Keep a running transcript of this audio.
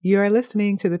You are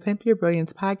listening to the Pimp Your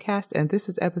Brilliance podcast, and this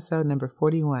is episode number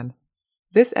 41.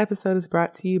 This episode is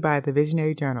brought to you by The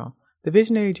Visionary Journal. The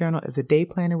Visionary Journal is a day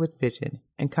planner with vision,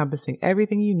 encompassing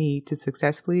everything you need to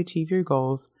successfully achieve your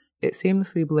goals. It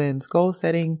seamlessly blends goal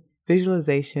setting,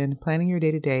 visualization, planning your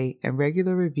day-to-day, and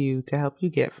regular review to help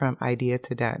you get from idea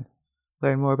to done.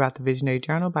 Learn more about the Visionary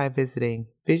Journal by visiting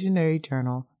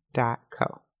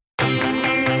visionaryjournal.co.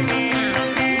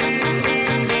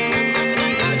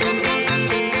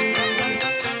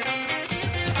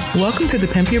 Welcome to the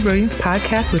Pimp Your Brilliance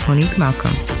podcast with Monique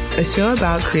Malcolm, a show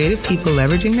about creative people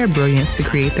leveraging their brilliance to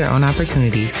create their own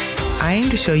opportunities. I aim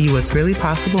to show you what's really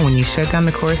possible when you shut down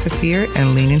the chorus of fear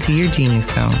and lean into your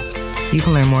genius zone. You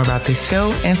can learn more about this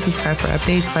show and subscribe for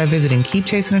updates by visiting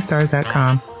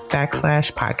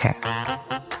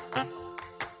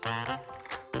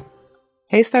keepchasingthestars.com/podcast.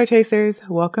 Hey Star Chasers,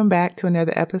 welcome back to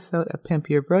another episode of Pimp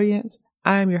Your Brilliance.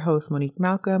 I'm your host, Monique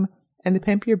Malcolm, and the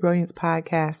Pimp Your Brilliance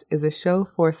podcast is a show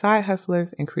for side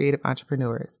hustlers and creative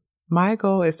entrepreneurs. My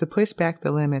goal is to push back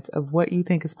the limits of what you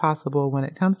think is possible when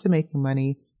it comes to making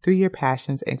money through your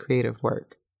passions and creative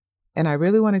work. And I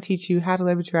really want to teach you how to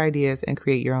leverage your ideas and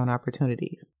create your own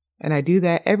opportunities. And I do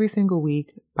that every single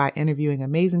week by interviewing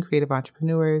amazing creative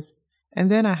entrepreneurs.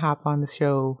 And then I hop on the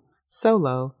show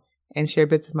solo and share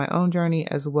bits of my own journey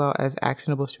as well as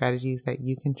actionable strategies that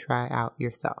you can try out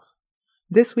yourself.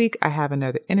 This week, I have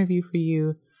another interview for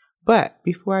you, but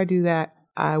before I do that,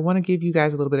 I want to give you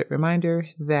guys a little bit of a reminder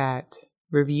that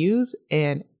reviews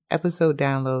and episode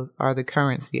downloads are the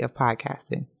currency of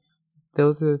podcasting.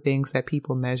 Those are the things that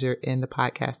people measure in the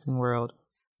podcasting world.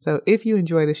 So if you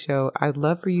enjoy the show, I'd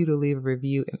love for you to leave a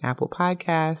review in Apple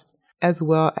Podcasts, as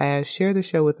well as share the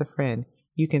show with a friend.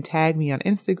 You can tag me on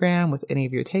Instagram with any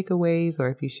of your takeaways, or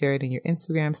if you share it in your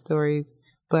Instagram stories,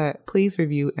 but please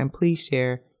review and please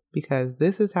share, because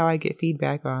this is how I get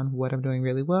feedback on what I'm doing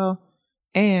really well,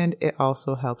 and it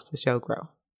also helps the show grow.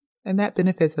 And that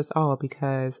benefits us all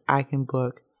because I can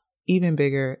book even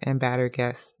bigger and badder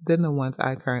guests than the ones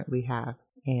I currently have.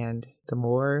 And the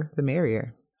more, the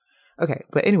merrier. Okay,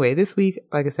 but anyway, this week,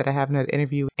 like I said, I have another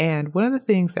interview. And one of the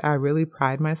things that I really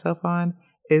pride myself on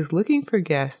is looking for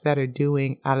guests that are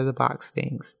doing out-of-the-box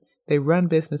things. They run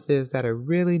businesses that are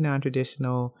really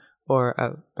non-traditional, or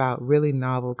about really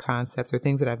novel concepts or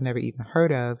things that I've never even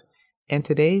heard of. And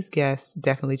today's guest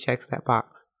definitely checks that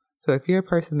box. So if you're a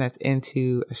person that's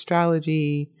into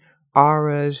astrology,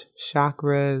 auras,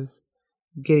 chakras,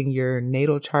 getting your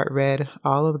natal chart read,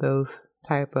 all of those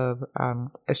type of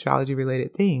astrology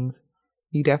related things,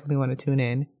 you definitely want to tune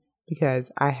in,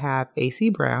 because I have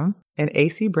AC Brown. And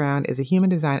AC Brown is a human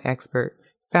design expert,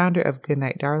 founder of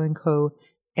Goodnight Darling Co.,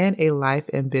 and a life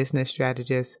and business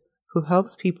strategist who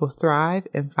helps people thrive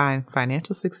and find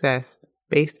financial success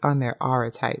based on their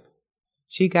aura type.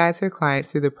 She guides her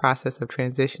clients through the process of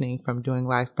transitioning from doing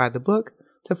life by the book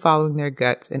to following their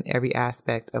guts in every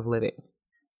aspect of living.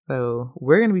 So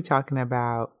we're going to be talking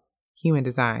about human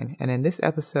design. And in this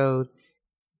episode,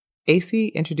 AC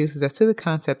introduces us to the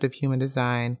concept of human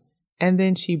design, and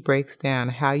then she breaks down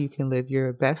how you can live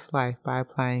your best life by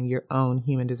applying your own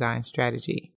human design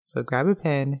strategy. So grab a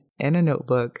pen and a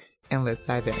notebook and let's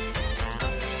dive in.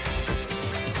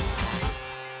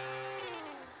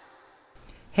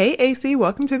 Hey, AC,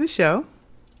 welcome to the show.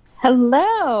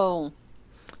 Hello.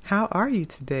 How are you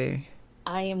today?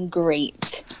 I am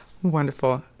great.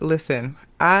 Wonderful. Listen,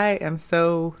 I am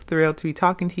so thrilled to be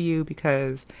talking to you,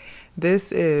 because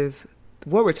this is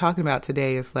what we're talking about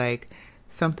today is like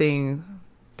something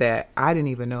that I didn't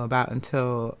even know about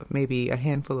until maybe a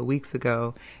handful of weeks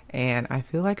ago. And I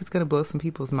feel like it's going to blow some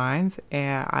people's minds.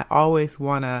 And I always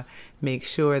want to make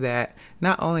sure that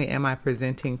not only am I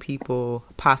presenting people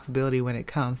possibility when it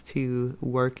comes to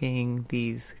working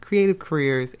these creative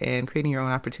careers and creating your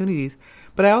own opportunities,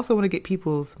 but I also want to get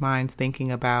people's minds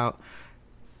thinking about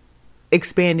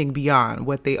expanding beyond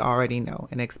what they already know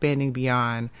and expanding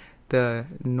beyond the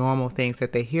normal things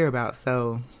that they hear about.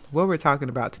 So what we're talking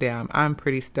about today, I'm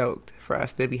pretty stoked for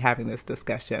us to be having this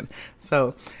discussion.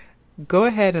 So go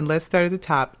ahead and let's start at the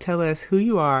top. Tell us who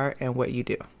you are and what you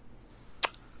do.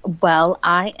 Well,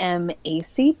 I am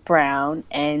AC Brown,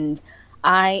 and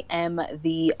I am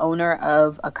the owner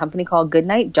of a company called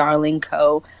Goodnight Darling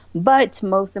Co. But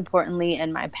most importantly,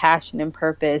 and my passion and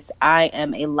purpose, I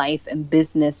am a life and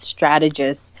business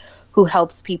strategist who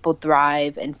helps people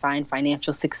thrive and find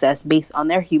financial success based on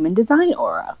their human design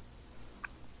aura.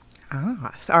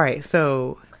 All right.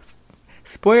 So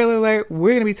spoiler alert,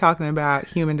 we're going to be talking about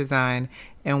human design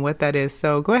and what that is.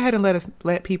 So go ahead and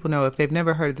let people know, if they've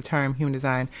never heard of the term human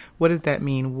design, what does that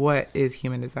mean? What is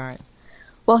human design?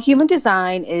 Well, human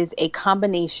design is a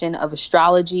combination of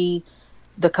astrology,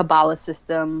 the Kabbalah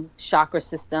system, chakra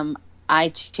system, I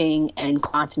Ching, and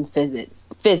quantum physics.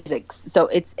 So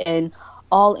it's an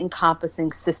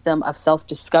all-encompassing system of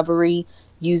self-discovery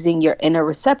using your inner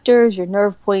receptors, your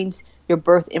nerve points, your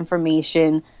birth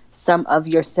information, some of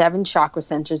your 7 chakra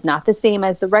centers, not the same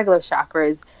as the regular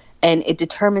chakras, and it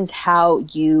determines how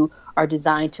you are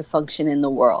designed to function in the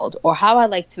world. Or how I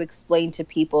like to explain to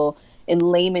people in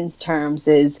layman's terms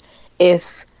is,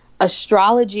 if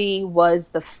astrology was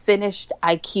the finished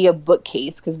IKEA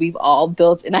bookcase, because we've all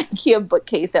built an IKEA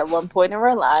bookcase at one point in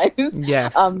our lives.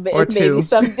 Yes, or maybe two.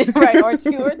 Right, or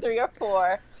 2 or 3 or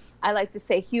 4. I like to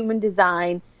say human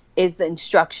design is the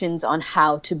instructions on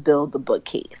how to build the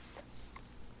bookcase.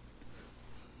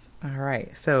 All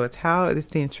right. So it's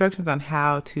the instructions on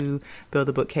how to build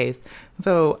a bookcase.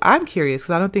 So I'm curious,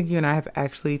 because I don't think you and I have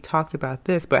actually talked about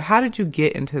this, but how did you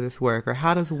get into this work, or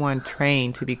how does one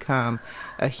train to become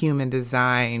a human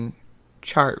design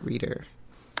chart reader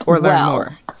or learn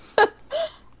more?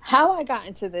 How I got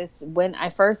into this, when I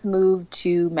first moved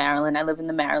to Maryland, I live in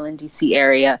the Maryland, D.C.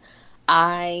 area.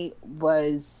 I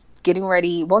was getting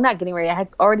ready. Well, not getting ready. I had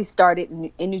already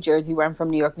started in New Jersey, where I'm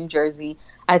from, New York, New Jersey.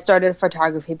 I started a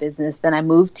photography business. Then I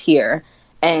moved here,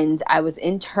 and I was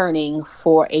interning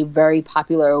for a very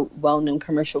popular, well-known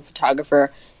commercial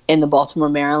photographer in the Baltimore,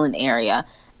 Maryland area.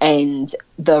 And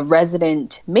the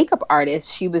resident makeup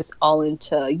artist, she was all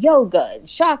into yoga and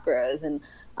chakras, and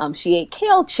she ate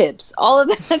kale chips, all of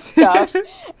that stuff.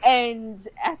 And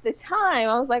at the time,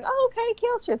 I was like, oh, okay,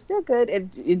 kale chips, they're good.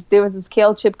 And there was this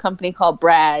kale chip company called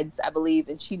Brad's, I believe,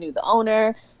 and she knew the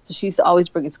owner. So she used to always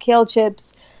bring us kale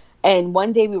chips. And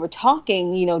one day we were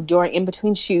talking, in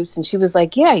between shoots, and she was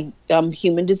like, yeah,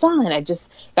 human design. I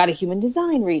just got a human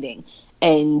design reading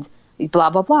and blah,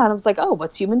 blah, blah. And I was like, oh,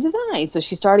 what's human design? So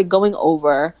she started going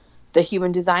over the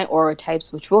human design aura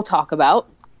types, which we'll talk about.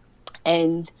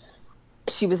 And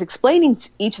she was explaining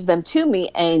each of them to me.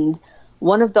 And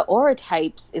one of the aura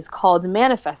types is called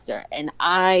manifester. And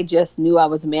I just knew I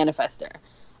was a manifester.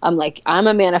 I'm like, I'm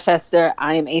a manifester.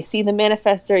 I am AC the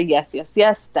manifester. Yes, yes,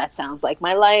 yes. That sounds like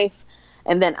my life.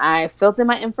 And then I filled in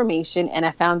my information and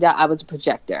I found out I was a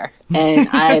projector. And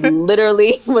I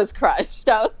literally was crushed.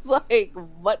 I was like,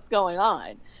 what's going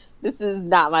on? This is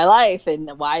not my life.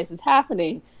 And why is this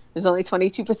happening? There's only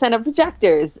 22% of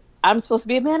projectors. I'm supposed to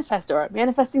be a manifestor or a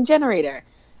manifesting generator.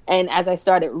 And as I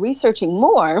started researching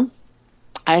more,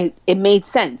 it made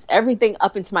sense. Everything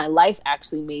up into my life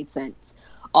actually made sense.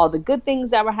 All the good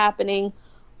things that were happening,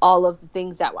 all of the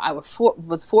things that I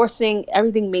was forcing,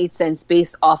 everything made sense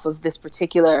based off of this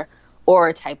particular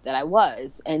aura type that I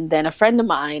was. And then a friend of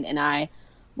mine and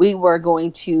we were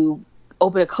going to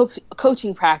open a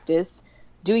coaching practice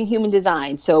doing human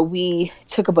design. So we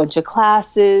took a bunch of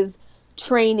classes,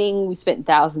 training. We spent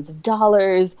thousands of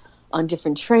dollars on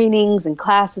different trainings and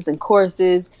classes and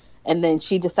courses. And then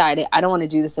she decided, I don't want to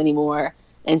do this anymore.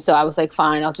 And so I was like,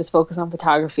 fine, I'll just focus on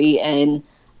photography. And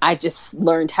I just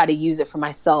learned how to use it for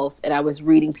myself. And I was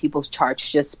reading people's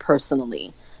charts just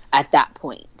personally at that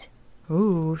point.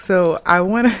 Ooh, so I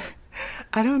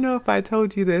don't know if I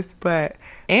told you this, but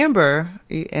Amber,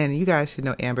 and you guys should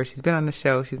know Amber. She's been on the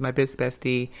show. She's my biz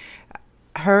bestie.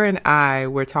 Her and I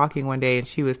were talking one day, and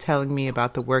she was telling me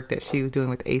about the work that she was doing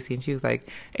with AC. And she was like,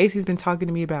 AC's been talking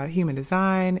to me about human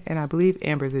design, and I believe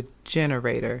Amber's a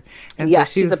generator. And yeah,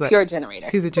 so she's a pure generator.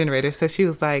 She's a generator. So she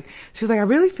was like, I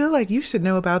really feel like you should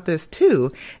know about this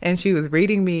too. And she was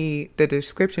reading me the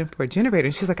description for a generator.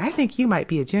 And she's like, I think you might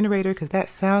be a generator because that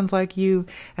sounds like you.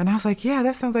 And I was like, yeah,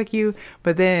 that sounds like you.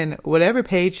 But then whatever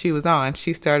page she was on,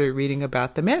 she started reading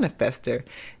about the manifester.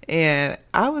 And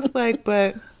I was like,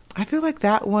 but I feel like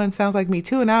that one sounds like me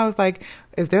too. And I was like,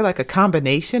 is there like a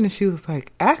combination? And she was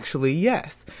like, actually,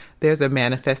 yes, there's a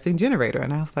manifesting generator.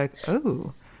 And I was like,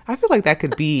 oh, I feel like that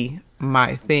could be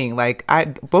my thing. Like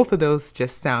both of those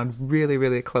just sound really,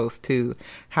 really close to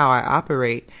how I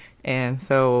operate. And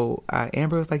so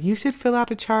Amber was like, you should fill out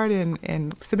a chart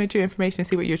and submit your information and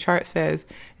see what your chart says.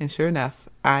 And sure enough,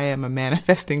 I am a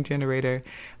manifesting generator,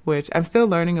 which I'm still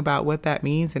learning about what that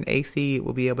means. And AC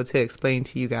will be able to explain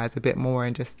to you guys a bit more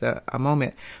in just a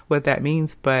moment what that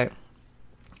means. But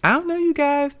I don't know, you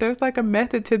guys, there's like a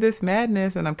method to this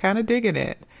madness and I'm kind of digging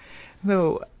it.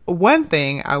 So one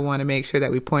thing I want to make sure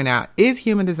that we point out, is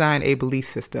human design a belief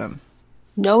system?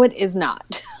 No, it is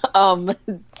not.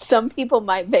 Some people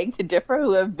might beg to differ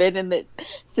who have been in it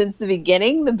since the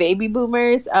beginning, the baby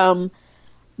boomers.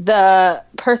 The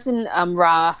person,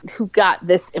 Ra, who got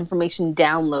this information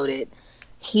downloaded,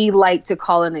 he liked to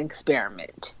call it an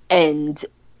experiment. And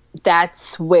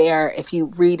that's where, if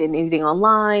you read anything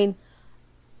online,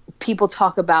 people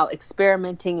talk about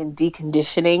experimenting and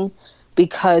deconditioning.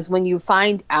 because when you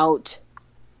find out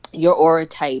your aura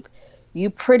type, you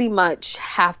pretty much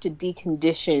have to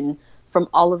decondition from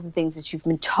all of the things that you've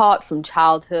been taught from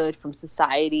childhood, from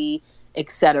society,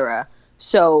 etc.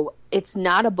 So it's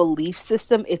not a belief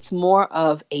system. It's more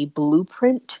of a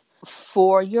blueprint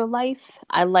for your life.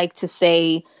 I like to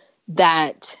say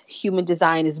that human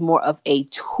design is more of a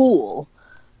tool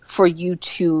for you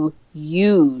to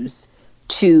use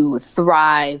to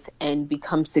thrive and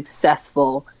become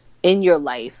successful in your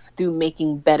life through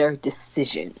making better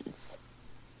decisions.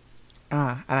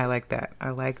 And I like that. I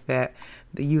like that,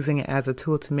 using it as a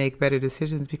tool to make better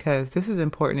decisions, because this is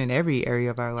important in every area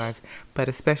of our life, but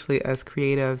especially as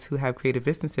creatives who have creative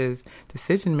businesses,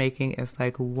 decision making is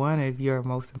like one of your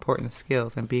most important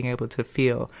skills, and being able to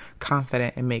feel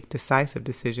confident and make decisive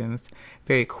decisions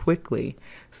very quickly.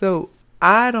 So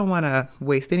I don't want to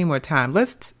waste any more time.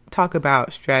 Let's talk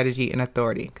about strategy and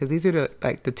authority, because these are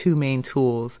the two main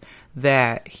tools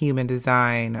that human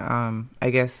design, I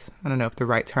guess, I don't know if the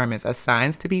right term is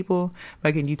assigns to people,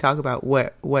 but can you talk about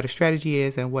what a strategy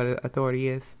is and what authority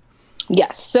is?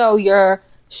 Yes. So your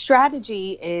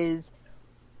strategy is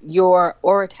your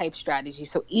aura type strategy.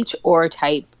 So each aura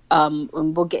type, and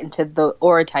we'll get into the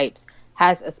aura types,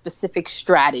 has a specific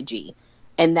strategy,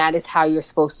 and that is how you're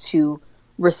supposed to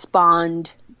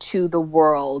respond to the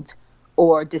world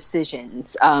or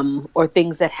decisions, or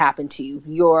things that happen to you.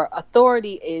 Your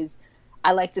authority is,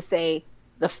 I like to say,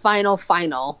 the final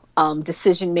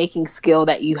decision-making skill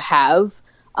that you have.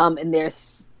 And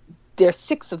there's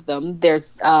 6 of them.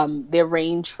 They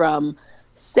range from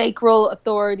sacral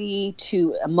authority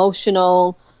to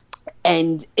emotional,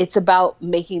 and it's about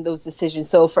making those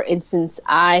decisions. So for instance,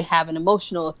 I have an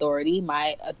emotional authority.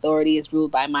 My authority is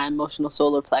ruled by my emotional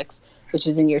solar plex, which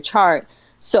is in your chart.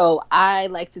 So I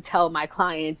like to tell my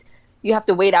clients, you have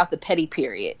to wait out the petty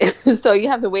period. So you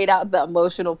have to wait out the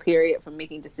emotional period from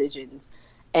making decisions.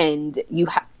 And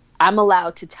I'm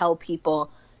allowed to tell people,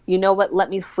 you know what,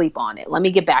 let me sleep on it. Let me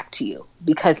get back to you,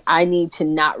 because I need to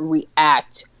not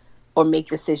react or make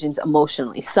decisions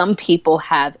emotionally. Some people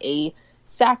have a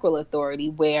sacral authority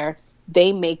where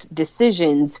they make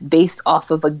decisions based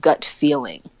off of a gut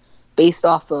feeling, based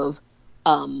off of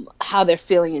how they're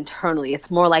feeling internally. It's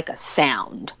more like a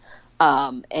sound.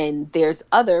 And there's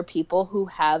other people who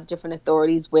have different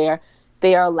authorities where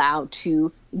they are allowed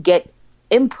to get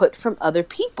input from other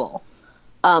people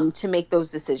to make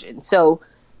those decisions. So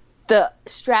the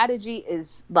strategy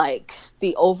is like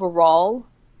the overall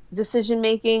decision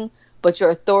making, but your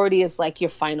authority is like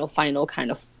your final kind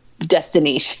of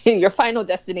destination, your final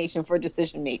destination for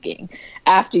decision making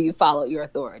after you follow your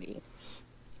authority.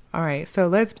 All right, so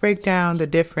let's break down the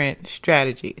different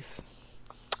strategies.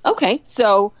 Okay,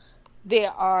 so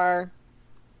there are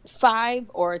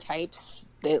 5 aura types.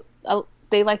 They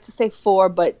like to say 4,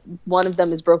 but one of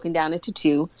them is broken down into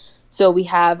 2. So we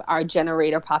have our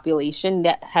generator population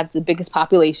that has the biggest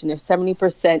population. There's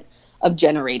 70% of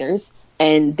generators,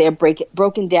 and they're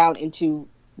broken down into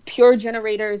pure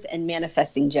generators and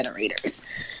manifesting generators.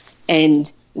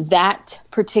 And that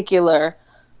particular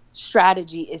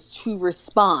strategy is to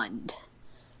respond.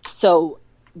 So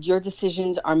your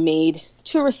decisions are made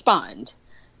to respond.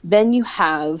 Then you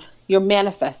have your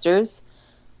manifestors,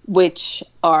 which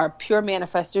are pure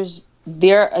manifestors.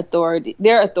 Their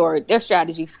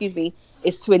strategy,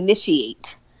 is to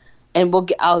initiate. And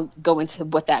I'll go into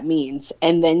what that means.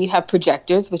 And then you have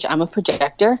projectors, which I'm a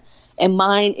projector, and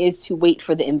mine is to wait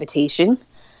for the invitation.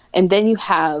 And then you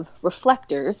have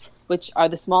reflectors, which are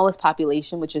the smallest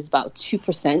population, which is about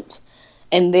 2%.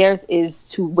 And theirs is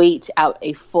to wait out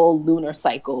a full lunar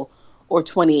cycle, or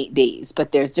 28 days.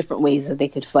 But there's different ways that they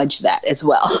could fudge that as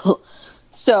well.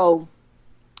 So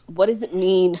what does it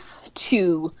mean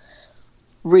to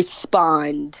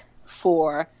respond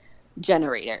for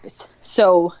generators?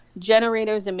 So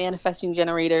generators and manifesting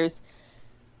generators,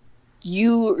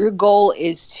 your goal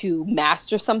is to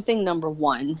master something, number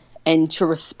one, and to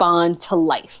respond to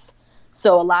life.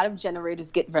 So a lot of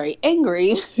generators get very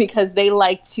angry because they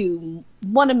like to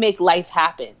want to make life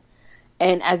happen.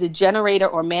 And as a generator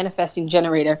or manifesting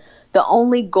generator, the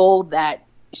only goal that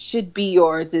should be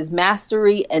yours is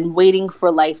mastery and waiting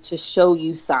for life to show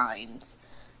you signs.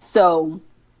 So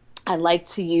I like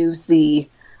to use the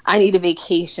I need a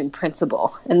vacation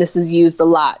principle. And this is used a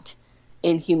lot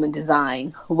in human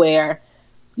design, where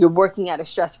you're working at a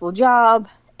stressful job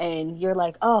and you're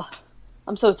like, oh,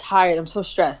 I'm so tired. I'm so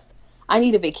stressed. I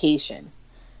need a vacation.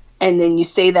 And then you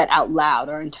say that out loud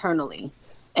or internally.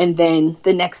 And then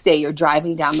the next day you're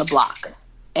driving down the block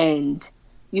and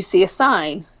you see a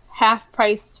sign, half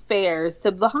price fares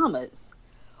to Bahamas.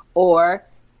 Or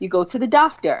you go to the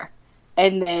doctor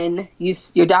and then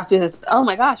your doctor says, oh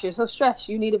my gosh, you're so stressed,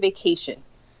 you need a vacation.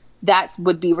 That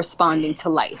would be responding to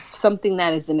life, something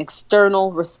that is an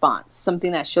external response,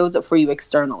 something that shows up for you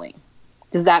externally.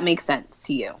 Does that make sense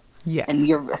to you? Yes. And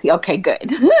you're okay,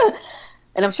 good.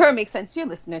 And I'm sure it makes sense to your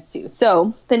listeners too.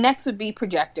 So the next would be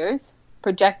projectors.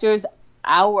 Projectors,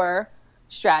 our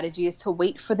strategy is to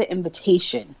wait for the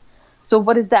invitation. So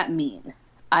what does that mean?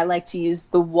 I like to use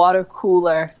the water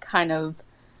cooler kind of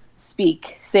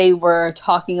speak. Say we're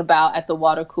talking about at the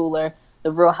water cooler,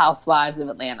 the Real Housewives of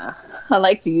Atlanta. I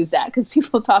like to use that because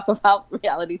people talk about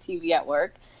reality TV at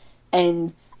work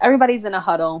and everybody's in a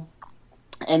huddle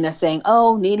and they're saying,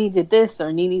 oh, Nene did this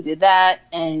or Nene did that.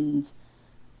 And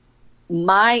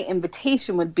my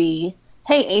invitation would be,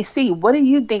 hey, AC, what do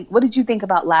you think? What did you think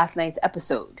about last night's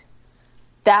episode?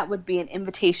 That would be an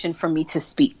invitation for me to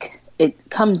speak. It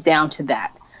comes down to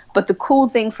that. But the cool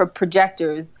thing for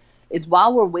projectors is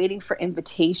while we're waiting for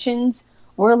invitations,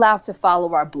 we're allowed to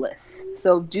follow our bliss.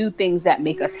 So do things that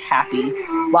make us happy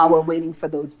while we're waiting for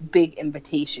those big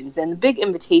invitations. And the big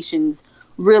invitations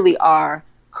really are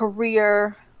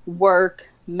career, work,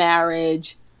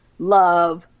 marriage,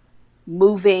 love,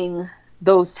 moving,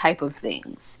 those type of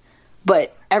things.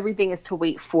 But everything is to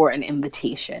wait for an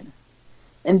invitation.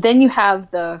 And then you have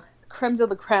the creme de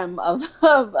la creme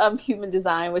of human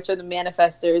design, which are the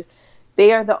manifestors.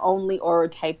 They are the only aura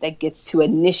type that gets to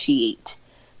initiate.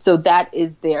 So that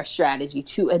is their strategy,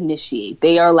 to initiate.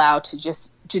 They are allowed to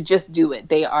just do it.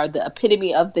 They are the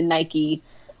epitome of the Nike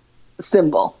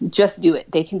symbol. Just do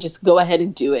it. They can just go ahead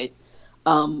and do it.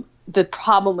 The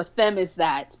problem with them is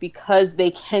that because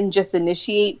they can just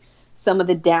initiate, some of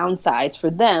the downsides for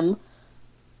them,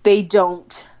 they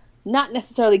don't not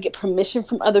necessarily get permission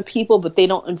from other people, but they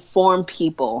don't inform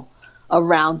people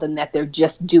around them that they're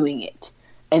just doing it.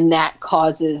 And that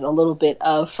causes a little bit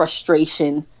of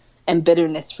frustration and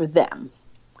bitterness for them.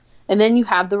 And then you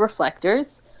have the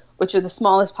reflectors, which are the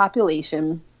smallest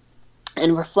population.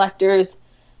 And reflectors,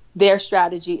 their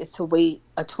strategy is to wait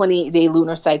a 28-day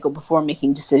lunar cycle before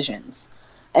making decisions.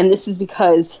 And this is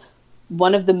because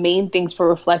one of the main things for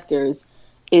reflectors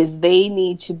is they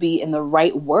need to be in the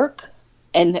right work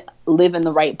and live in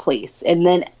the right place. And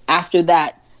then after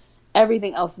that,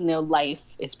 everything else in their life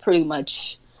is pretty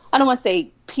much, I don't want to say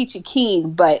peachy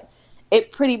keen, but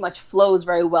it pretty much flows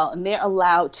very well. And they're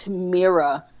allowed to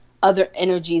mirror other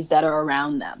energies that are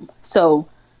around them. So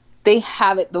they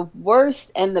have it the worst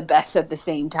and the best at the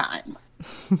same time.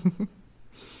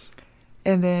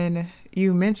 And then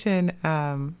you mentioned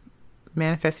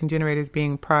manifesting generators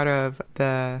being part of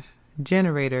the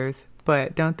generators,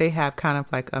 but don't they have kind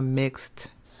of like a mixed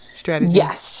strategy?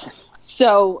 Yes.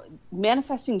 So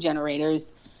manifesting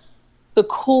generators, the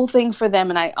cool thing for them,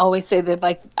 and I always say that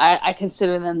like I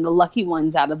consider them the lucky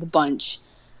ones out of the bunch,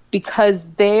 because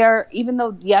they're, even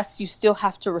though, yes, you still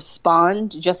have to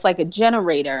respond just like a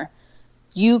generator,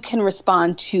 you can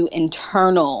respond to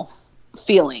internal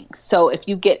feelings. So if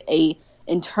you get a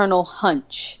internal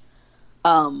hunch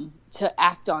to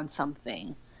act on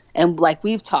something, and like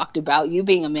we've talked about, you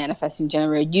being a manifesting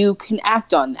generator, you can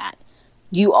act on that.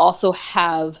 You also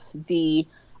have the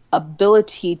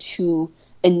ability to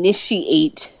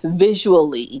initiate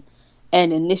visually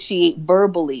and initiate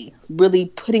verbally, really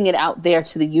putting it out there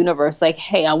to the universe. Like,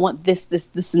 hey, I want this,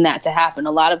 and that to happen.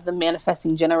 A lot of the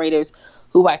manifesting generators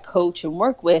who I coach and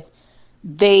work with,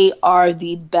 they are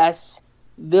the best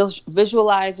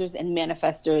visualizers and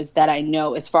manifestors that I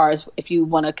know, as far as if you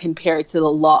want to compare it to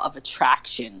the law of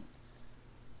attraction.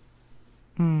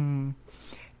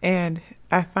 And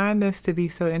I find this to be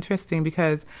so interesting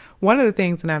because one of the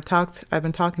things, and I've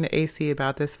been talking to AC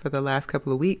about this for the last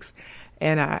couple of weeks,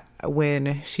 and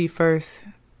when she first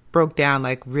broke down,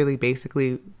 like really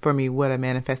basically for me, what a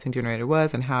manifesting generator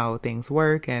was and how things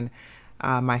work and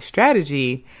my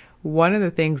strategy, one of the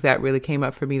things that really came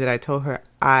up for me that I told her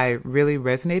I really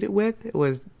resonated with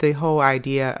was the whole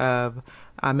idea of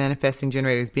manifesting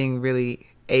generators being really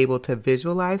able to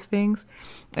visualize things.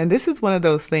 And this is one of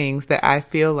those things that I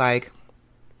feel like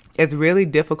it's really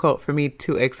difficult for me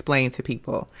to explain to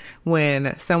people.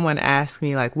 When someone asks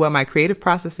me like what my creative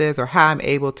process is or how I'm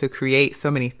able to create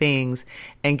so many things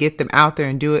and get them out there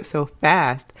and do it so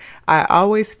fast, I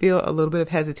always feel a little bit of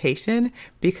hesitation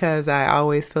because I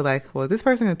always feel like, well, this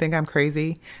person gonna think I'm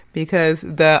crazy, because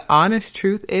the honest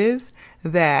truth is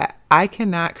that I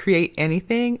cannot create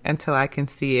anything until I can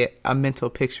see a mental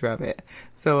picture of it.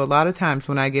 So a lot of times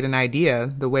when I get an idea,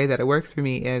 the way that it works for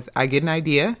me is I get an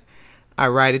idea, I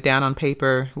write it down on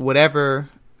paper, whatever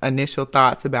initial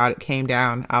thoughts about it came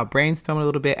down, I'll brainstorm a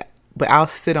little bit, but I'll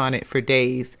sit on it for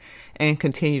days and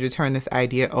continue to turn this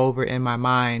idea over in my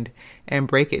mind and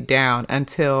break it down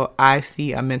until I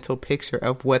see a mental picture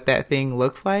of what that thing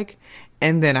looks like.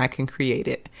 And then I can create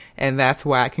it. And that's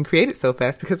why I can create it so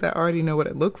fast, because I already know what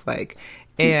it looks like.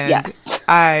 And yes.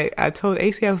 I told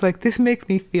AC, I was like, this makes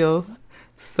me feel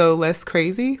so less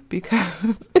crazy,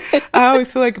 because I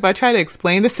always feel like if I try to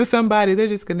explain this to somebody, they're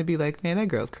just going to be like, man, that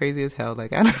girl's crazy as hell.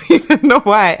 Like, I don't even know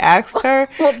why I asked her,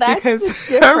 because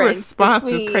her response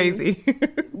is crazy.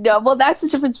 No, well, that's the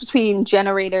difference between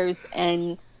generators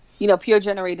and, you know, pure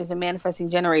generators and manifesting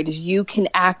generators. You can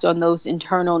act on those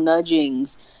internal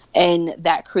nudgings and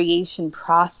that creation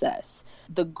process.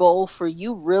 The goal for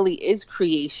you really is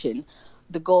creation.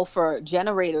 The goal for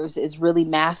generators is really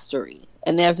mastery.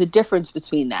 And there's a difference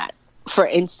between that. For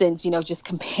instance, you know, just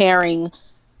comparing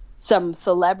some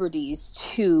celebrities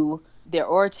to their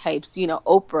aura types, you know,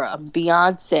 Oprah,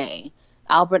 Beyonce,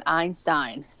 Albert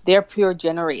Einstein, they're pure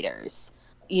generators.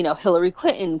 You know, Hillary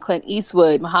Clinton, Clint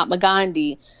Eastwood, Mahatma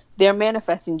Gandhi, they're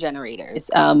manifesting generators.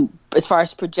 As far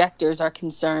as projectors are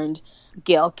concerned,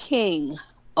 Gayle King,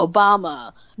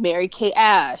 Obama, Mary Kay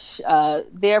Ash,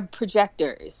 they're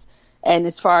projectors. And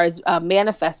as far as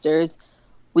manifestors,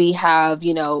 we have,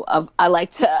 you know, I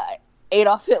like to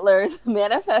Adolf Hitler's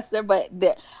manifestor,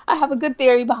 but I have a good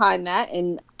theory behind that.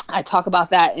 And I talk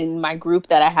about that in my group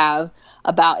that I have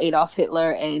about Adolf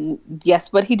Hitler. And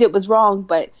yes, what he did was wrong,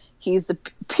 but he's the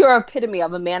pure epitome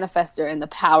of a manifestor and the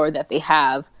power that they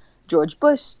have. George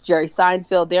Bush, Jerry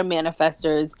Seinfeld, they're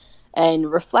manifestors,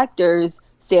 and reflectors,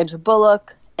 Sandra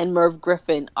Bullock and Merv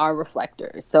Griffin are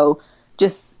reflectors. So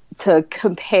just to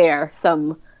compare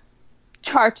some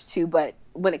charts to, but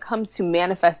when it comes to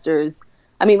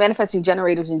manifesting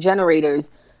generators and generators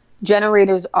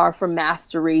are for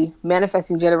mastery.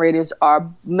 Manifesting generators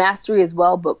are mastery as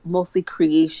well, but mostly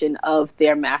creation of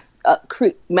their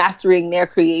mastering their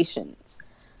creations,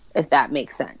 if that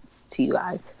makes sense to you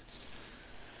guys.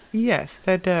 Yes,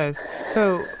 that does.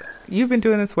 So you've been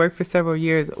doing this work for several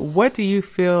years. What do you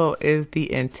feel is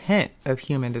the intent of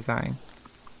human design?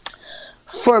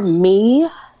 For me,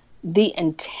 the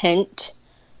intent.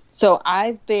 So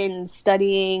I've been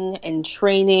studying and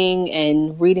training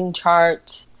and reading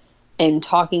charts and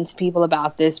talking to people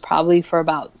about this probably for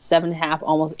about 7.5,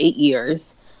 almost 8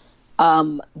 years.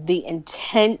 The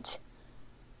intent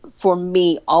for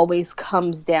me always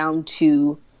comes down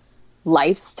to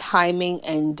life's timing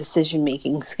and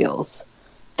decision-making skills.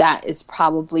 That is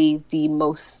probably the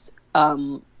most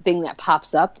thing that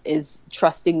pops up, is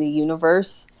trusting the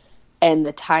universe and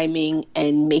the timing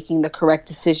and making the correct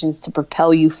decisions to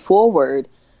propel you forward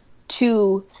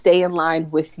to stay in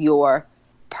line with your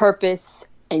purpose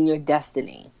and your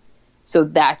destiny. So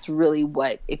that's really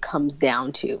what it comes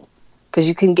down to. Because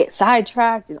you can get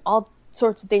sidetracked and all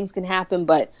sorts of things can happen,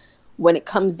 but when it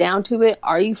comes down to it,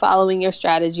 are you following your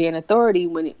strategy and authority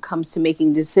when it comes to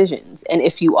making decisions? And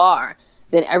if you are,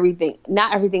 then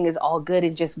not everything is all good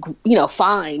and just, you know,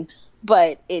 fine,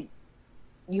 but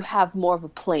you have more of a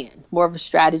plan, more of a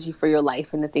strategy for your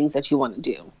life and the things that you want to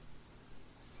do.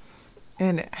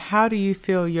 And how do you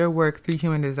feel your work through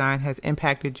human design has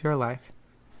impacted your life?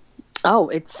 Oh,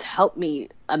 it's helped me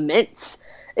immense.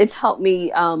 It's helped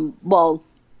me, well,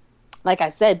 like I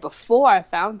said, before I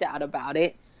found out about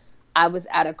it, I was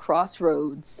at a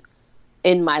crossroads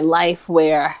in my life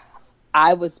where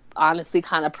I was honestly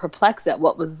kind of perplexed at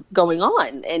what was going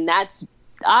on. And that's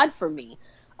odd for me.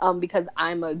 Because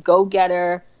I'm a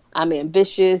go-getter, I'm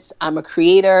ambitious, I'm a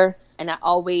creator, and I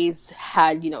always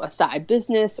had, you know, a side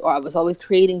business, or I was always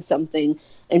creating something,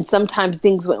 and sometimes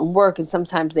things wouldn't work and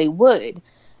sometimes they would.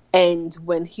 And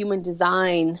when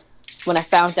I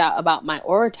found out about my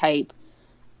aura type,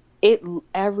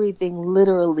 everything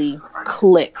literally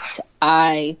clicked.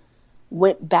 I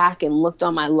went back and looked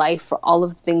on my life for all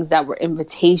of the things that were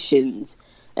invitations,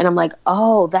 and I'm like,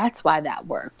 oh, that's why that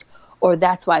worked. Or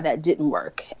that's why that didn't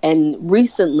work. And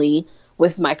recently,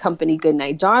 with my company,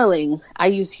 Goodnight Darling, I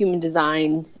use human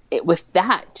design with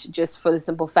that, just for the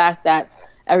simple fact that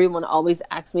everyone always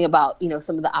asks me about, you know,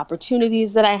 some of the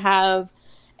opportunities that I have.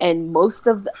 And most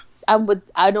of I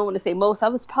don't want to say most, I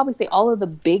would probably say all of the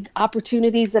big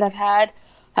opportunities that I've had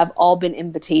have all been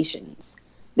invitations.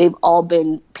 They've all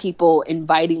been people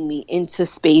inviting me into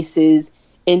spaces,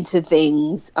 into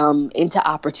things, into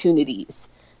opportunities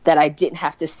that I didn't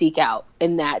have to seek out.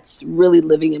 And that's really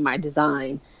living in my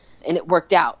design. And it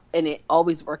worked out, and it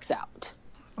always works out.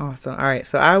 Awesome. All right.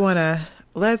 So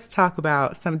let's talk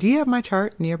about do you have my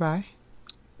chart nearby?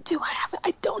 Do I have it?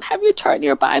 I don't have your chart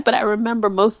nearby, but I remember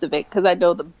most of it because I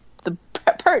know the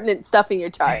pertinent stuff in your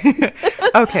chart.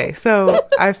 Okay. So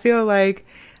I feel like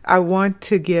I want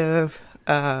to give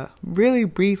a really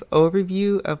brief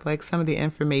overview of like some of the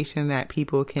information that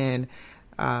people can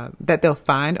that they'll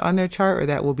find on their chart or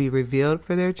that will be revealed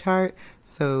for their chart.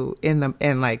 So in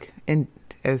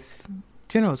as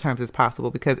general terms as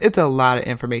possible, because it's a lot of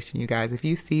information, you guys. If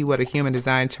you see what a human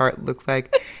design chart looks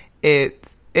like, it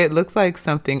looks like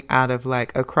something out of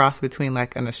like a cross between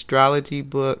like an astrology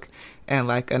book and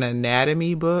like an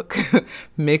anatomy book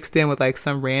mixed in with like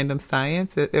some random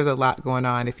science. There's a lot going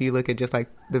on if you look at just like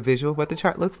the visual of what the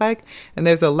chart looks like, and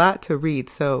there's a lot to read.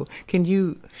 So can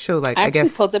you show like, I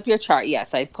guess pulled up your chart.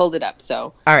 Yes, I pulled it up.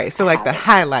 So all right, so like the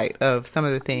highlight of some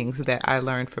of the things that I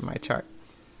learned from my chart.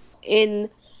 In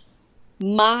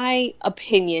my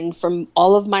opinion, from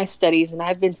all of my studies, and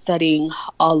I've been studying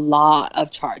a lot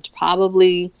of charts,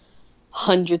 probably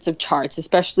hundreds of charts,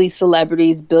 especially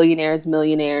celebrities, billionaires,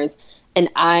 millionaires. And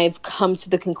I've come to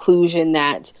the conclusion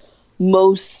that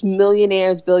most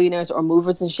millionaires, billionaires, or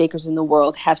movers and shakers in the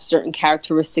world have certain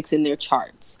characteristics in their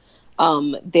charts.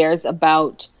 There's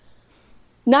about,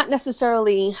 not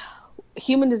necessarily,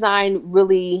 human design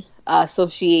really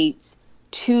associates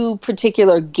two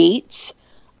particular gates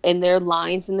in their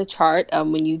lines in the chart.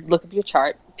 When you look up your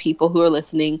chart, people who are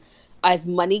listening, as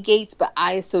money gates, but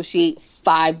I associate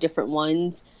 5 different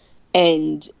ones.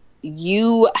 And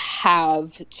you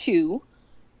have 2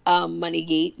 money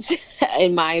gates,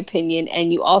 in my opinion.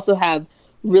 And you also have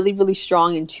really, really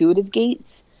strong intuitive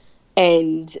gates.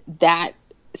 And that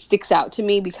sticks out to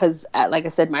me because, like I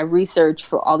said, my research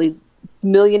for all these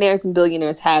millionaires and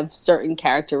billionaires have certain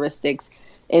characteristics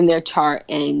in their chart.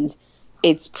 And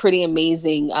it's pretty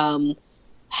amazing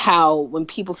how when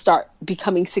people start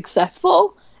becoming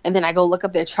successful, and then I go look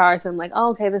up their charts, and I'm like, oh,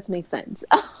 okay, this makes sense.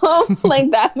 Like,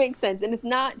 that makes sense. And it's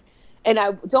not, and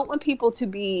I don't want people to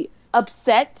be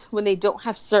upset when they don't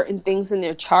have certain things in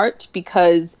their chart,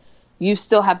 because you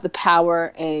still have the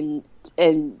power and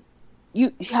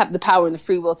you have the power and the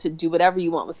free will to do whatever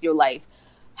you want with your life.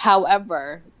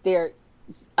 However, there's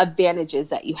advantages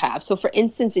that you have. So for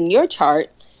instance, in your chart,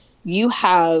 you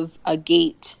have a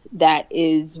gate that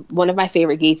is one of my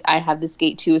favorite gates. I have this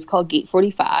gate too. It's called Gate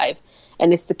 45,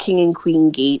 and it's the King and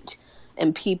Queen gate.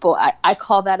 And people, I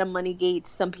call that a money gate.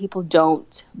 Some people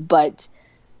don't, but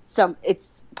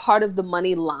it's part of the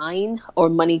money line or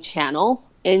money channel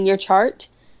in your chart.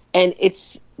 And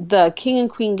it's the King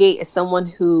and Queen gate is someone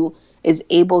who is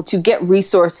able to get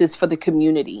resources for the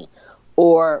community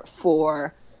or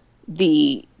for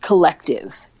the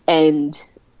collective. And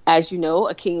as you know,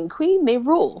 a king and queen, they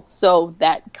rule. So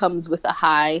that comes with a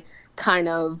high kind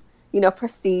of,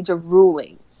 prestige of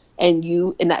ruling. And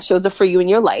that shows up for you in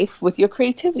your life with your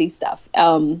creativity stuff.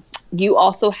 You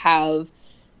also have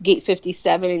Gate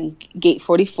 57 and Gate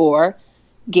 44.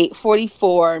 Gate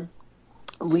 44,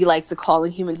 we like to call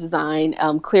in human design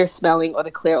clear smelling or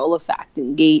the clear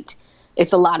olfacting gate.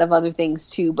 It's a lot of other things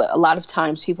too, but a lot of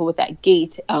times people with that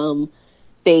gate,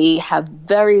 they have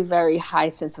very, very high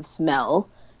sense of smell.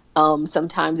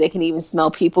 Sometimes they can even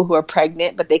smell people who are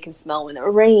pregnant, but they can smell when it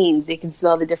rains. They can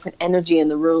smell the different energy in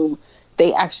the room.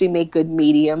 They actually make good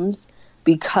mediums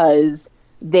because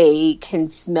they can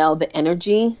smell the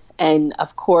energy. And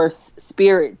of course,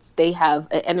 spirits, they have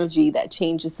an energy that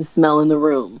changes the smell in the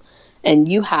room. And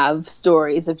you have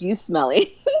stories of you smelling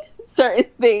certain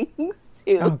things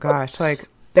too. Oh gosh, like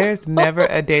there's never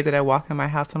a day that I walk in my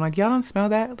house, I'm like, y'all don't smell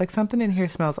that? Like something in here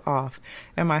smells off.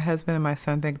 And my husband and my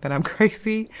son think that I'm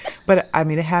crazy. But I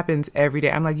mean, it happens every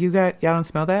day. I'm like, y'all don't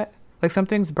smell that? Like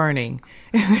something's burning.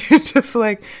 And they're just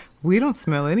like, we don't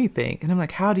smell anything. And I'm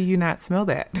like, how do you not smell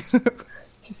that?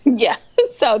 Yeah.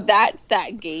 So that's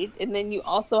that gate. And then you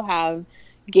also have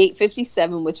Gate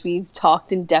 57, which we've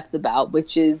talked in depth about,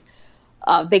 which is,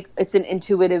 it's an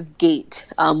intuitive gate.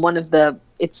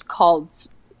 It's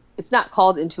not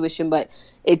called intuition, but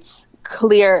it's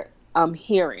clear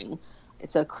hearing.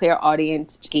 It's a clear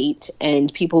audience gate,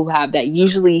 and people who have that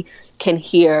usually can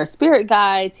hear spirit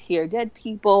guides, hear dead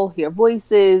people, hear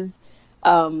voices,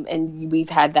 and we've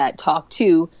had that talk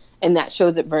too, and that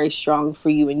shows it very strong for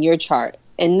you in your chart.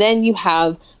 And then you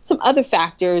have some other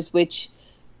factors, which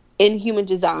in human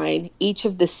design, each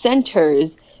of the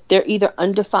centers, they're either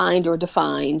undefined or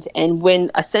defined, and when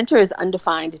a center is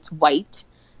undefined, it's white.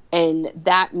 And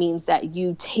that means that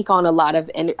you take on a lot of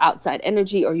outside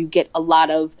energy, or you get a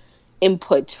lot of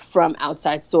input from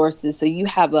outside sources. So you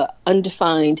have a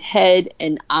undefined head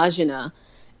and ajna,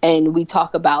 and we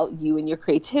talk about you and your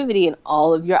creativity and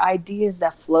all of your ideas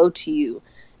that flow to you.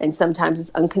 And sometimes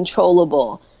it's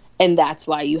uncontrollable. And that's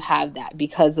why you have that,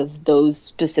 because of those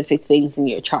specific things in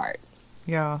your chart.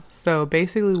 Yeah. So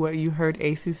basically what you heard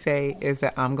AC say is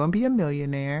that I'm going to be a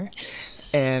millionaire.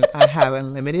 And I have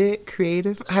unlimited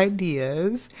creative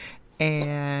ideas,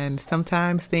 And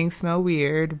sometimes things smell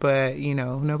weird, but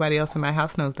nobody else in my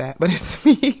house knows that, but it's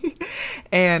me.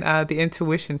 And the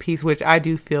intuition piece, which I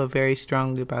do feel very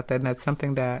strongly about that. And that's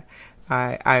something that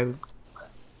I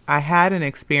had an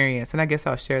experience, and I guess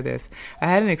I'll share this. I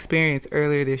had an experience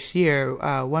earlier this year.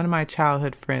 One of my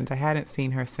childhood friends, I hadn't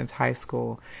seen her since high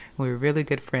school. We were really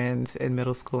good friends in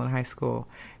middle school and high school.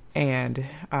 And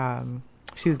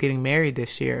she was getting married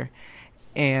this year.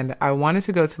 And I wanted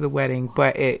to go to the wedding,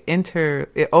 but it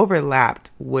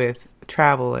overlapped with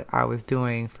travel I was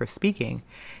doing for speaking.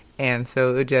 And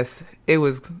so there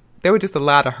were just a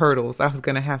lot of hurdles I was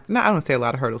going to have to, no, I don't say a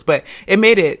lot of hurdles, but it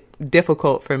made it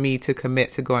difficult for me to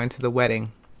commit to going to the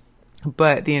wedding.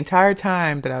 But the entire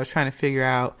time that I was trying to figure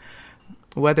out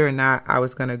whether or not I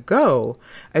was going to go,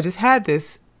 I just had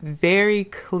this very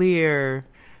clear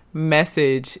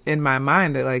message in my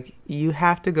mind that, like, you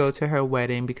have to go to her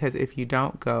wedding, because if you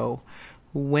don't go,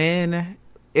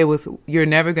 you're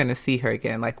never going to see her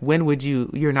again. Like,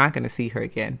 you're not going to see her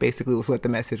again, basically was what the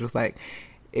message was like.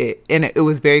 It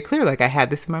was very clear. Like, I had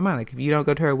this in my mind. Like, if you don't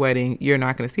go to her wedding, you're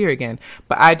not going to see her again.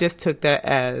 But I just took that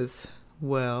as,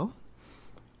 well,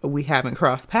 we haven't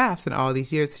crossed paths in all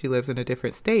these years. She lives in a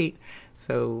different state.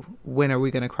 So when are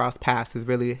we going to cross paths is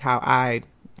really how I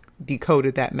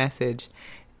decoded that message.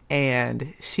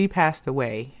 And she passed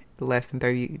away less than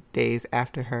 30 days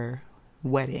after her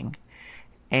wedding.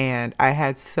 And I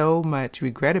had so much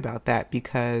regret about that,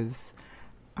 because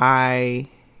I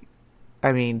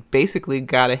basically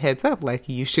got a heads up, like,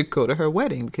 you should go to her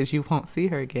wedding because you won't see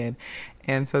her again.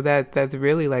 And so that's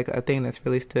really like a thing that's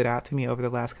really stood out to me over the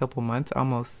last couple months.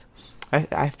 Almost,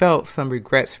 I felt some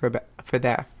regrets for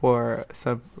that for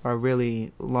a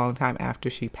really long time after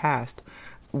she passed.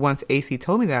 Once AC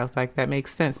told me that, I was like, that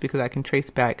makes sense, because I can trace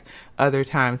back other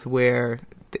times where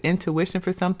the intuition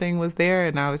for something was there,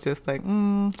 and I was just like,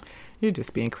 you're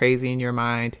just being crazy in your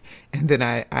mind. And then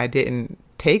I didn't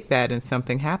take that, and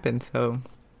something happened. So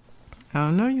I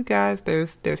don't know, you guys,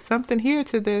 there's something here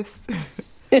to this.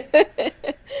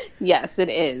 Yes, it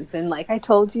is. And like I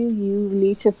told you, you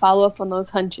need to follow up on those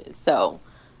hunches. So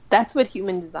that's what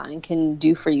human design can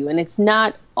do for you. And it's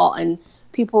not all, and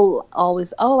people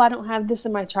always, I don't have this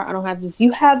in my chart, I don't have this.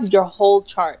 You have your whole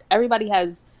chart. Everybody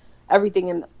has everything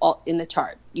in the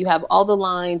chart. You have all the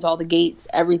lines, all the gates,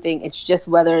 everything. It's just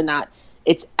whether or not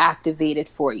it's activated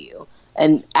for you.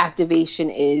 And activation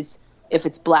is if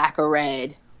it's black or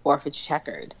red, or if it's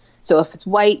checkered. So if it's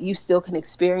white, you still can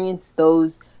experience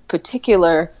those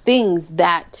particular things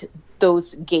that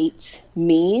those gates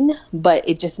mean, but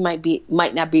it just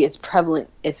might not be as prevalent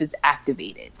if it's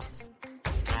activated.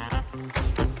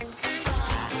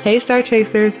 Hey, Star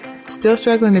Chasers, still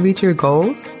struggling to reach your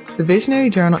goals? The Visionary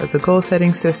Journal is a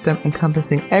goal-setting system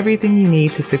encompassing everything you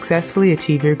need to successfully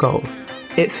achieve your goals.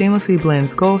 It seamlessly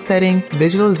blends goal setting,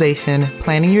 visualization,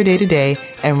 planning your day-to-day,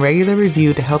 and regular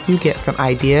review to help you get from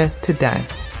idea to done.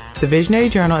 The Visionary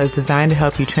Journal is designed to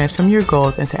help you transform your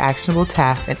goals into actionable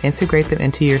tasks and integrate them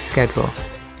into your schedule.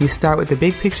 You start with the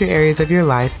big picture areas of your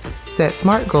life, set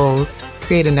SMART goals,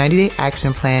 create a 90-day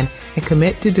action plan, and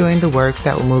commit to doing the work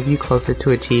that will move you closer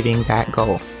to achieving that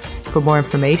goal. For more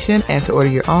information and to order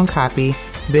your own copy,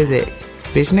 visit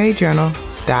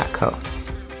visionaryjournal.co.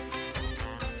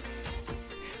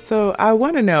 So I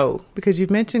want to know, because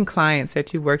you've mentioned clients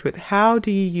that you've worked with, how do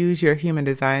you use your human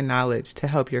design knowledge to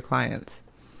help your clients?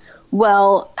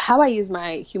 Well, how I use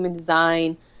my human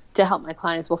design to help my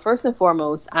clients. Well, first and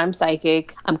foremost, I'm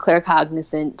psychic. I'm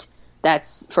claircognizant.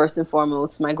 That's first and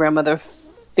foremost. My grandmother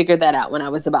figured that out when I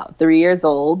was about 3 years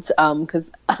old,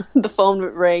 because the phone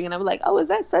would ring and I was like, is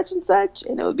that such and such?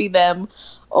 And it would be them.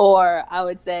 Or I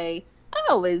would say,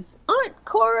 is Aunt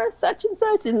Cora such and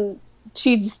such? And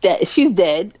she's dead. She's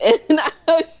dead. And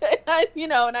I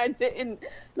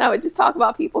would just talk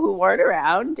about people who weren't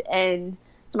around. And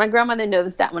so my grandmother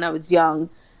noticed that when I was young.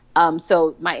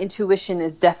 So my intuition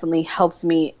is definitely helps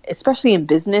me, especially in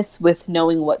business, with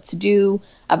knowing what to do.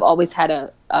 I've always had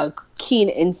a keen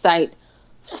insight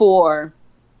for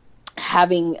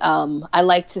having, I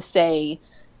like to say,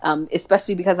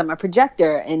 especially because I'm a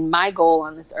projector and my goal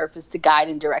on this earth is to guide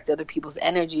and direct other people's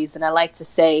energies. And I like to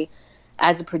say,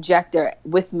 as a projector,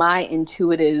 with my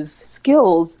intuitive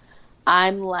skills,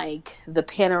 I'm like the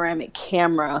panoramic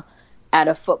camera at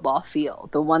a football field,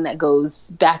 the one that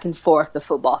goes back and forth the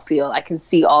football field. I can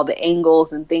see all the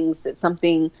angles and things that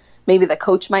something maybe the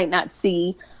coach might not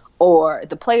see or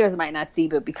the players might not see,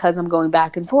 but because I'm going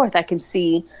back and forth, I can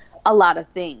see a lot of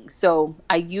things. So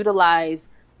I utilize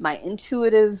my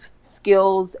intuitive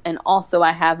skills, and also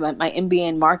I have my MBA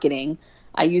in marketing.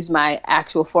 I use my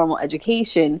actual formal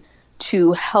education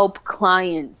to help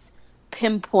clients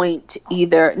pinpoint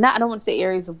either, not, I don't want to say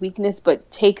areas of weakness, but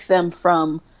take them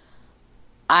from,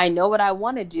 I know what I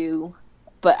want to do,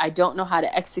 but I don't know how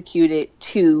to execute it,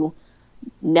 to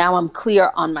now I'm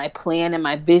clear on my plan and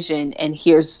my vision, and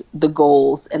here's the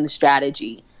goals and the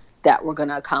strategy that we're going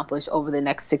to accomplish over the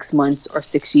next 6 months or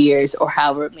 6 years or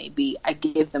however it may be. I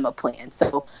give them a plan.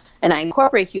 So, and I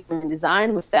incorporate human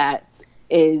design with that,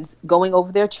 is going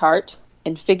over their chart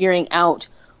and figuring out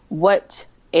what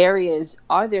areas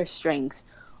are their strengths,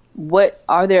 what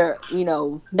are their,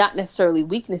 not necessarily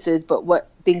weaknesses, but what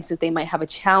things that they might have a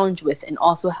challenge with, and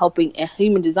also helping, and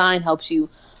human design helps you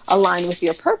align with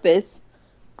your purpose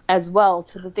as well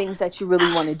to the things that you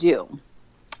really want to do.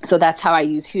 So that's how I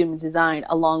use human design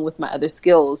along with my other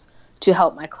skills to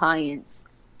help my clients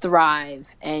thrive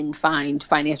and find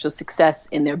financial success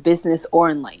in their business or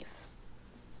in life.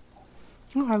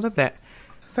 Oh, I love that.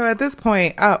 So at this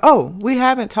point, we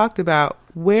haven't talked about,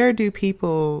 where do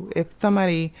people, if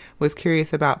somebody was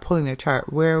curious about pulling their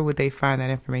chart, where would they find that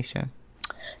information?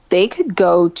 They could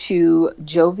go to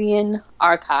Jovian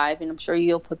Archive, and I'm sure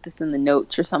you'll put this in the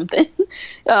notes or something,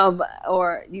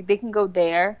 or they can go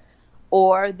there,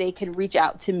 or they can reach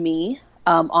out to me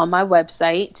on my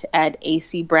website at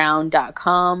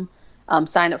acbrown.com,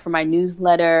 sign up for my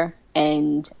newsletter,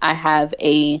 and I have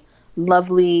a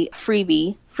lovely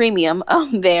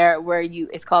freemium there where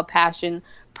it's called Passion,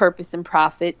 Purpose, and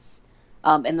Profits,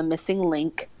 and the missing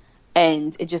link.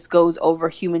 And it just goes over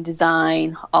human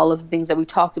design, all of the things that we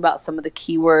talked about, some of the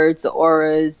keywords, the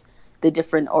auras, the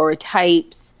different aura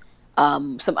types,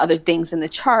 some other things in the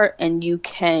chart. And you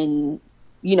can,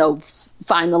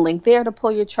 find the link there to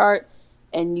pull your chart.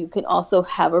 And you can also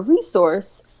have a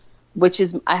resource, which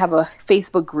is, I have a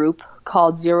Facebook group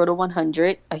called 0 to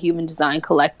 100, a human design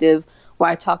collective, where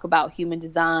I talk about human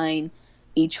design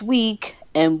each week.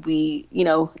 And we,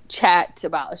 chat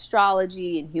about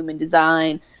astrology and human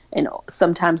design, and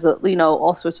sometimes,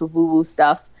 all sorts of woo-woo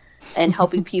stuff, and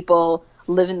helping people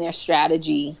live in their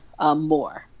strategy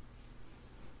more.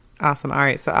 Awesome. All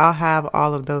right. So I'll have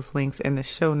all of those links in the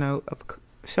show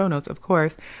notes, of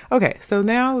course. Okay. So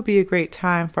now would be a great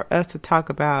time for us to talk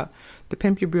about the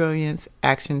Pimp Your Brilliance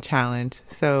Action Challenge.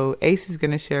 So Ace is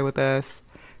going to share with us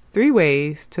 3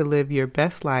 ways to live your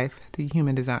best life through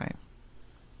human design.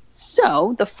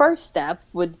 So the first step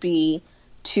would be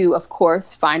to, of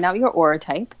course, find out your aura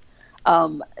type.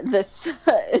 And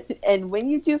when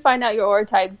you do find out your aura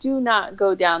type, do not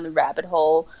go down the rabbit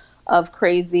hole of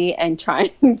crazy and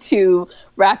trying to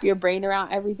wrap your brain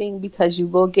around everything, because you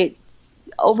will get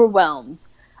overwhelmed.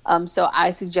 So I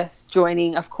suggest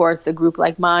joining, of course, a group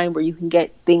like mine where you can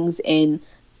get things in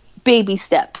baby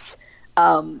steps.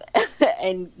 And,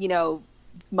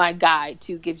 my guide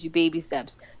too gives you baby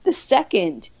steps. The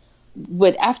second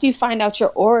after you find out your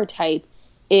aura type,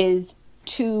 is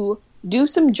to do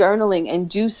some journaling and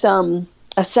do some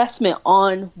assessment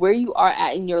on where you are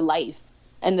at in your life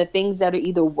and the things that are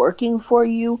either working for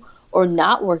you or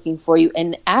not working for you,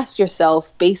 and ask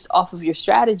yourself, based off of your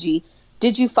strategy,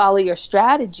 did you follow your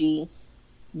strategy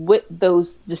with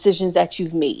those decisions that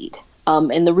you've made?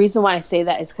 And the reason why I say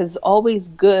that is because it's always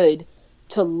good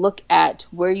to look at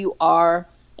where you are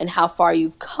and how far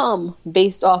you've come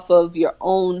based off of your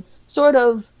own sort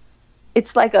of,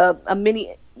 it's like a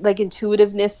mini, like,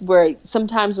 intuitiveness, where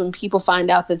sometimes when people find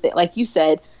out that they, like you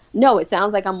said, no, it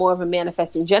sounds like I'm more of a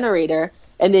manifesting generator,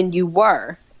 and then you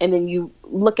were, and then you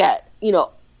look at,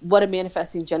 what a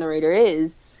manifesting generator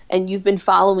is, and you've been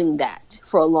following that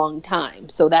for a long time.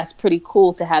 So that's pretty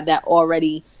cool to have that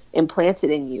already implanted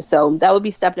in you. So that would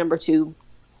be step number 2,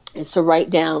 is to write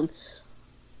down,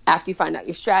 after you find out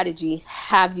your strategy,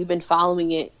 have you been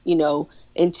following it,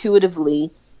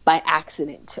 intuitively, by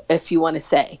accident, if you want to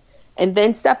say. And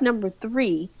then step number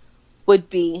 3 would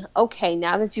be, okay,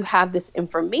 now that you have this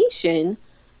information,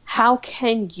 how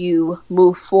can you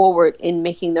move forward in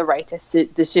making the right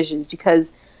decisions?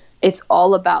 Because it's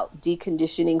all about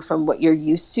deconditioning from what you're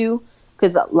used to.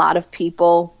 Because a lot of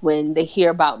people, when they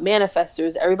hear about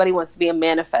manifestors, everybody wants to be a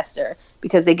manifester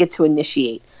because they get to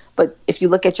initiate. But if you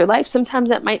look at your life, sometimes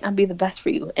that might not be the best for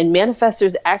you. And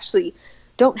manifestors actually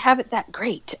don't have it that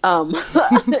great, to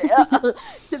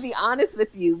be honest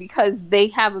with you, because they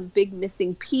have a big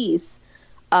missing piece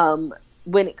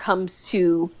when it comes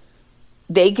to,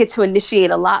 they get to initiate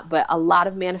a lot, but a lot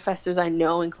of manifestors I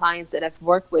know and clients that I've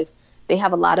worked with, they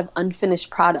have a lot of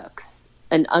unfinished products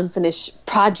and unfinished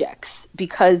projects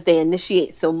because they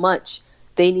initiate so much.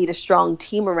 They need a strong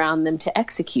team around them to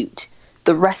execute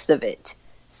the rest of it.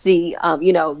 See,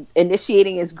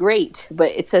 initiating is great,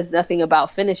 but it says nothing about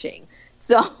finishing.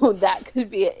 So that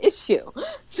could be an issue.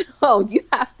 So you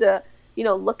have to,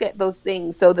 look at those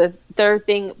things. So the third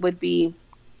thing would be,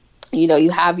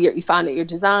 you find out your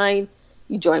design,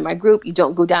 you join my group, you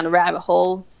don't go down a rabbit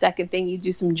hole. Second thing, you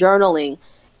do some journaling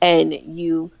and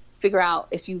you figure out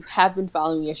if you have been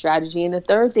following your strategy. And the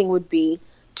third thing would be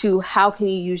how can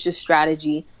you use your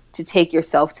strategy to take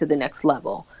yourself to the next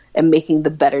level and making the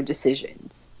better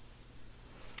decisions.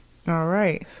 All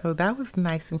right. So that was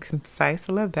nice and concise.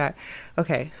 I love that.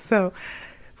 Okay. So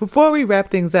before we wrap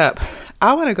things up,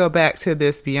 I want to go back to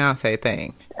this Beyonce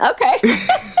thing. Okay.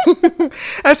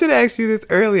 I should have asked you this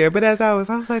earlier, but I was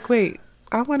like, wait,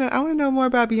 I want to know more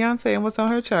about Beyonce and what's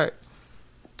on her chart.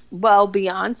 Well,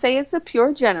 Beyonce is a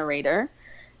pure generator,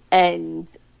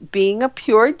 and being a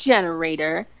pure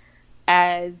generator,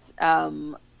 as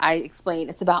I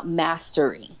explained, it's about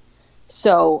mastery.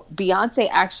 So Beyonce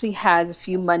actually has a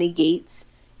few money gates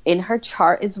in her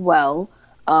chart as well.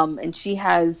 And she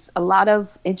has a lot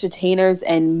of entertainers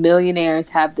and millionaires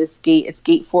have this gate. It's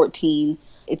gate 14.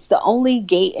 It's the only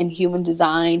gate in human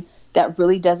design that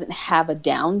really doesn't have a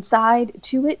downside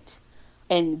to it.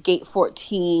 And gate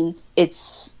 14,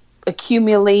 it's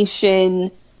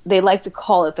accumulation. They like to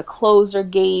call it the closer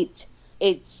gate.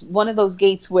 It's one of those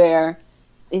gates where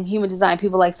in human design,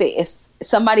 people like say, if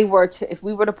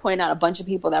we were to point out a bunch of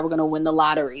people that were going to win the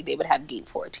lottery, they would have gate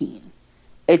 14.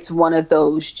 It's one of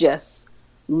those just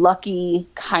lucky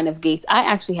kind of gates. I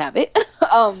actually have it.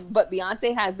 But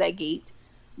Beyonce has that gate.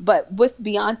 But with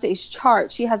Beyonce's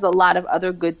chart, she has a lot of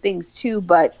other good things too.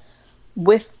 But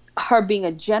with her being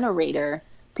a generator,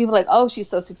 people are like, oh, she's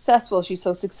so successful. She's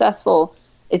so successful.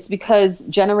 It's because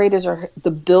generators are the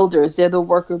builders. They're the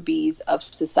worker bees of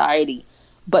society.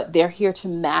 But they're here to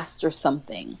master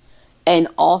something. And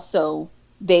also,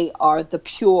 they are the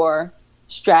pure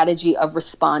strategy of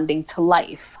responding to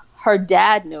life. Her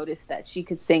dad noticed that she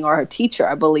could sing, or her teacher,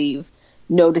 I believe,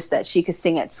 noticed that she could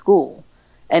sing at school.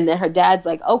 And then her dad's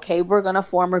like, okay, we're going to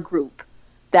form a group.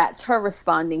 That's her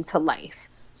responding to life.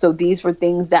 So these were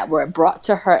things that were brought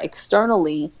to her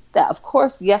externally that, of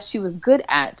course, yes, she was good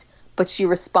at, but she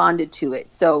responded to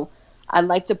it. So I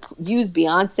like to use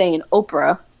Beyonce and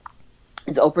Oprah,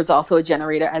 as Oprah's also a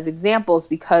generator, as examples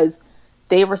because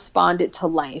they responded to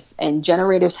life. And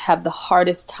generators have the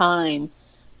hardest time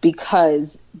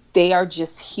because they are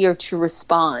just here to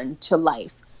respond to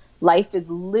life. Life is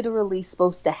literally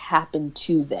supposed to happen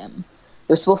to them.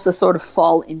 They're supposed to sort of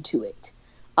fall into it.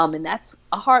 And that's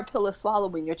a hard pill to swallow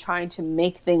when you're trying to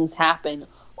make things happen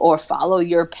or follow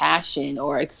your passion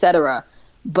or etc.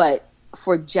 But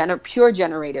for pure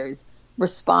generators,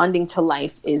 responding to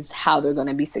life is how they're going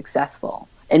to be successful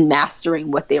and mastering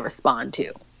what they respond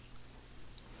to.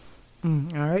 All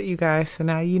right, you guys. So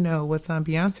now you know what's on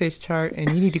Beyonce's chart, and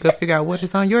you need to go figure out what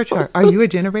is on your chart. Are you a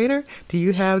generator? Do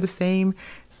you have the same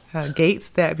gates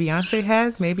that Beyonce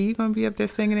has? Maybe you're going to be up there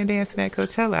singing and dancing at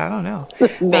Coachella. I don't know.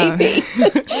 Maybe.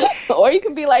 Or you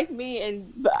can be like me,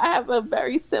 and I have a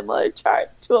very similar chart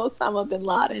to Osama bin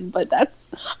Laden, but that's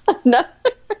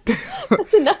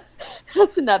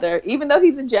another. Even though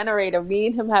he's a generator, me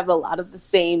and him have a lot of the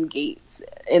same gates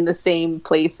in the same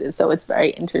places, so it's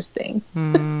very interesting.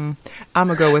 I'm going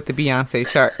to go with the Beyonce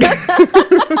chart.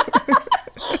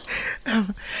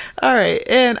 All right.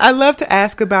 And I love to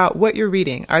ask about what you're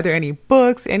reading. Are there any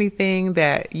books, anything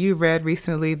that you read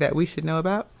recently that we should know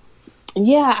about?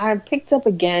 Yeah, I picked up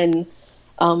again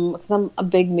because I'm a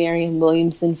big Marianne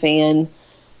Williamson fan.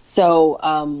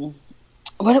 So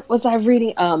what was I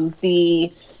reading?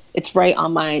 It's right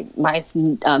on my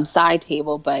side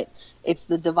table, but it's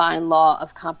The Divine Law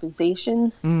of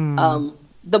Compensation. The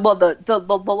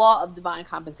Law of Divine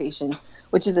Compensation,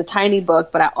 which is a tiny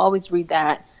book, but I always read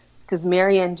that because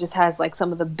Marianne just has like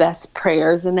some of the best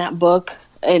prayers in that book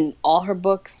and all her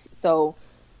books. So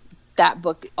that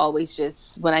book always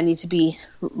just, when I need to be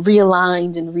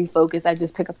realigned and refocused, I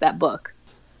just pick up that book.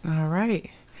 All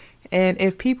right. And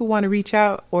if people want to reach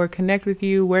out or connect with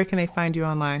you, where can they find you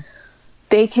online?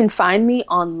 They can find me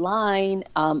online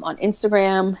on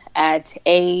Instagram at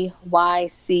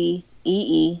AYCEE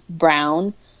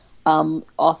Brown,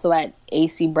 also at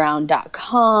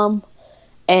acbrown.com.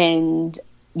 And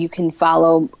you can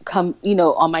follow,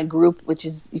 on my group, which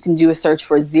is, you can do a search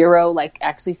for 0, like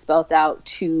actually spelled out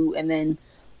 2, and then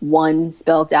 1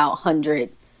 spelled out 100,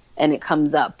 and it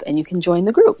comes up, and you can join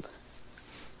the group.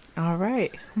 All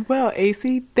right. Well,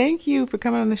 AC, thank you for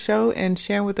coming on the show and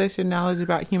sharing with us your knowledge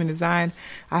about human design.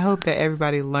 I hope that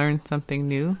everybody learned something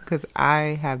new because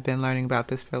I have been learning about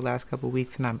this for the last couple of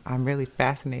weeks, and I'm really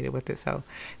fascinated with it. So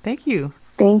thank you.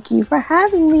 Thank you for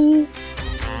having me.